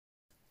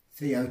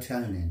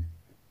Theotonin.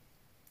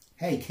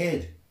 "Hey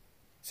kid,"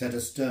 said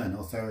a stern,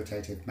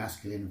 authoritative,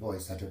 masculine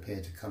voice that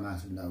appeared to come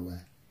out of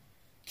nowhere.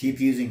 "Keep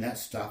using that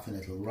stuff and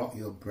it'll rot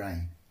your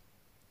brain."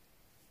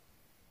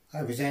 I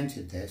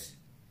resented this.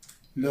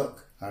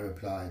 "Look," I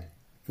replied,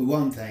 "for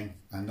one thing,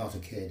 I'm not a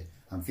kid.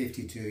 I'm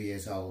 52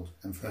 years old.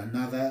 And for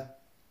another..."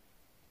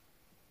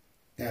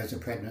 There was a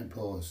pregnant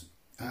pause.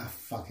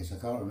 Fuck it, I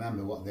can't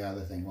remember what the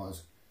other thing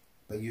was,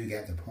 but you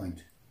get the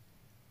point.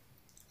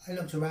 I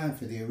looked around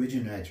for the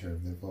originator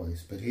of the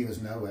voice, but he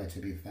was nowhere to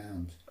be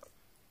found.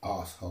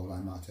 "Arsehole,"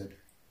 I muttered.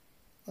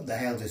 "What the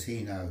hell does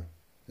he know,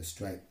 the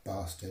straight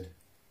bastard?"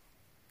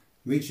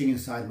 Reaching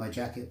inside my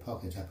jacket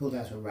pocket, I pulled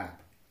out a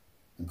wrap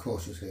and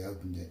cautiously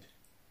opened it.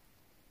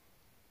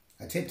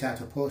 I tipped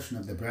out a portion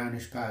of the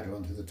brownish powder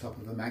onto the top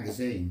of a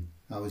magazine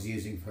I was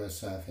using for a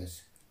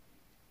surface.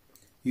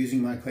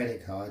 Using my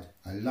credit card,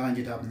 I lined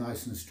it up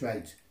nice and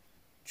straight,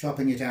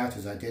 chopping it out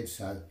as I did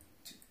so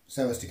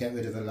as to get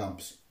rid of the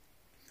lumps.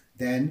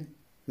 Then,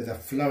 with a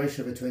flourish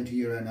of a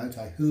 €20 note,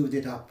 I hooved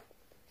it up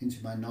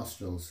into my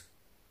nostrils.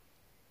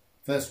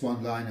 First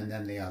one line and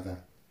then the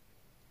other.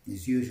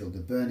 As usual,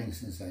 the burning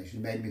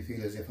sensation made me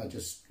feel as if I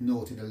just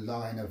snorted a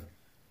line of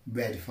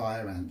red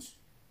fire ants.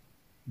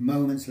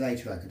 Moments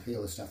later I could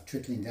feel the stuff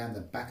trickling down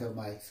the back of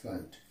my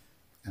throat,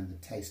 and the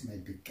taste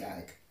made me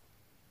gag.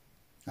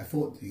 I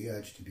fought the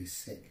urge to be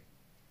sick.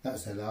 That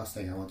was the last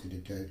thing I wanted to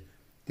do.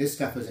 This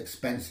stuff was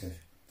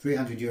expensive,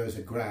 €300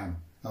 a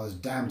gram. I was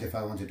damned if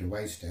I wanted to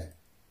waste it.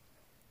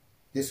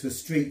 This was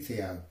street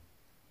Theo.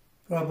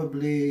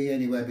 Probably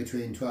anywhere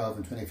between 12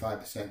 and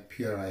 25%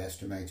 pure, I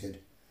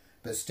estimated,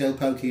 but still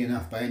pokey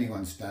enough by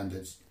anyone's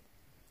standards.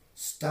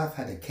 Stuff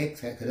had a kick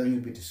that could only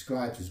be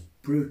described as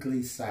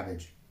brutally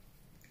savage.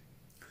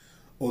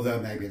 Although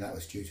maybe that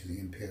was due to the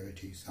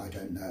impurities, I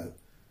don't know.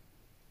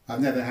 I've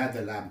never had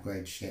the lab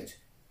grade shit,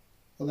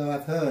 although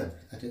I've heard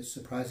that it's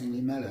surprisingly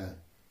mellow.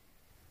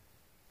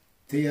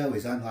 Theo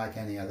is unlike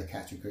any other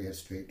category of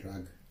street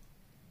drug.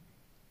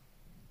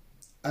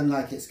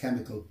 Unlike its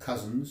chemical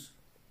cousins,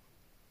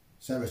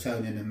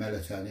 serotonin and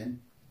melatonin,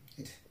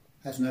 it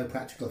has no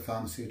practical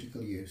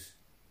pharmaceutical use.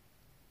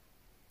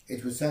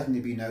 It would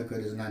certainly be no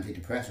good as an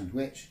antidepressant,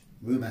 which,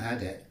 rumour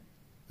had it,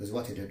 was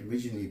what it had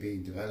originally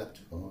been developed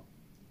for.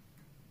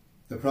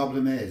 The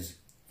problem is,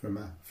 from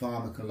a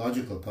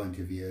pharmacological point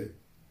of view,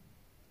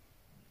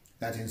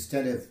 that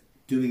instead of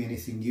doing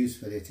anything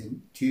useful, it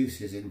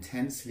induces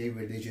intensely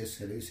religious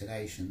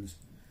hallucinations,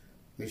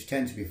 which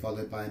tend to be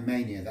followed by a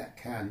mania that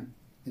can,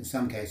 in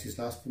some cases,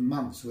 last for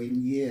months or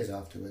even years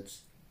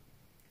afterwards.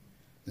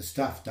 The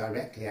stuff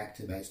directly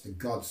activates the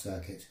God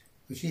circuit,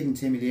 which even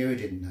Timmy Leary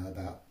didn't know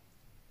about.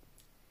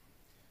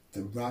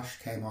 The rush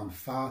came on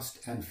fast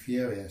and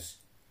furious.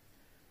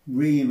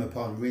 Ream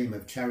upon ream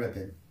of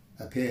cherubim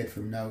appeared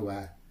from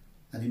nowhere,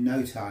 and in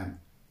no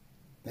time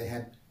they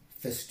had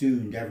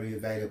festooned every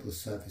available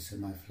surface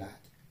in my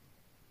flat.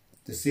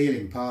 The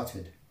ceiling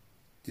parted,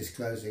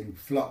 disclosing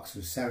flocks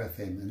of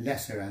seraphim and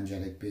lesser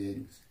angelic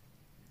beings.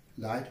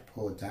 Light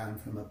poured down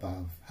from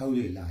above,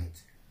 holy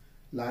light,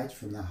 light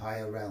from the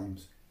higher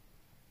realms.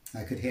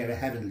 I could hear a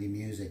heavenly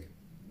music.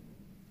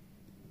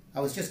 I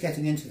was just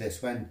getting into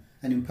this when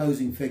an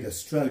imposing figure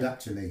strode up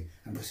to me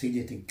and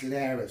proceeded to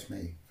glare at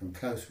me from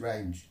close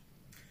range.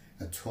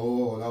 A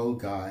tall old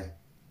guy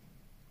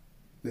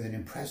with an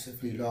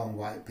impressively long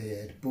white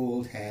beard,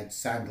 bald head,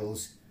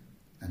 sandals,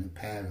 and a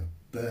pair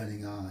of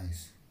burning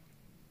eyes.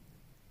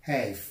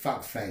 "Hey,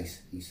 fuckface,"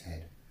 he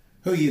said.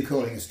 "Who are you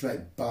calling a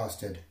straight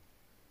bastard?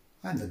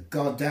 I'm the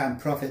goddamn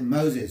Prophet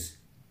Moses.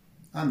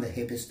 I'm the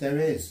hippest there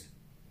is.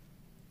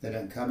 They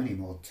don't come any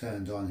more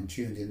turned on and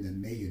tuned in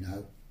than me, you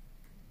know."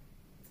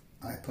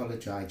 I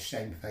apologised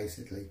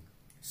shamefacedly.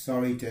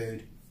 "Sorry,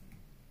 dude.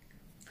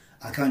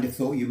 I kind of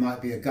thought you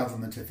might be a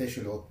government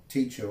official or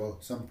teacher or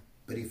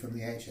somebody from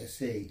the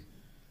HSC,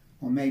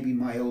 or maybe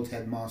my old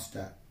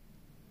headmaster.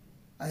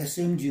 I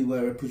assumed you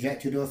were a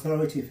projected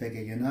authority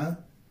figure, you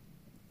know."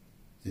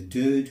 The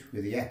dude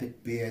with the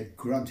epic beard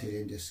grunted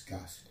in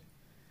disgust.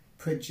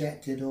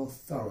 "Projected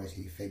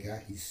authority figure,"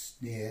 he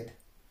sneered.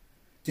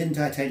 "Didn't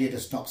I tell you to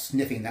stop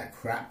sniffing that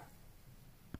crap?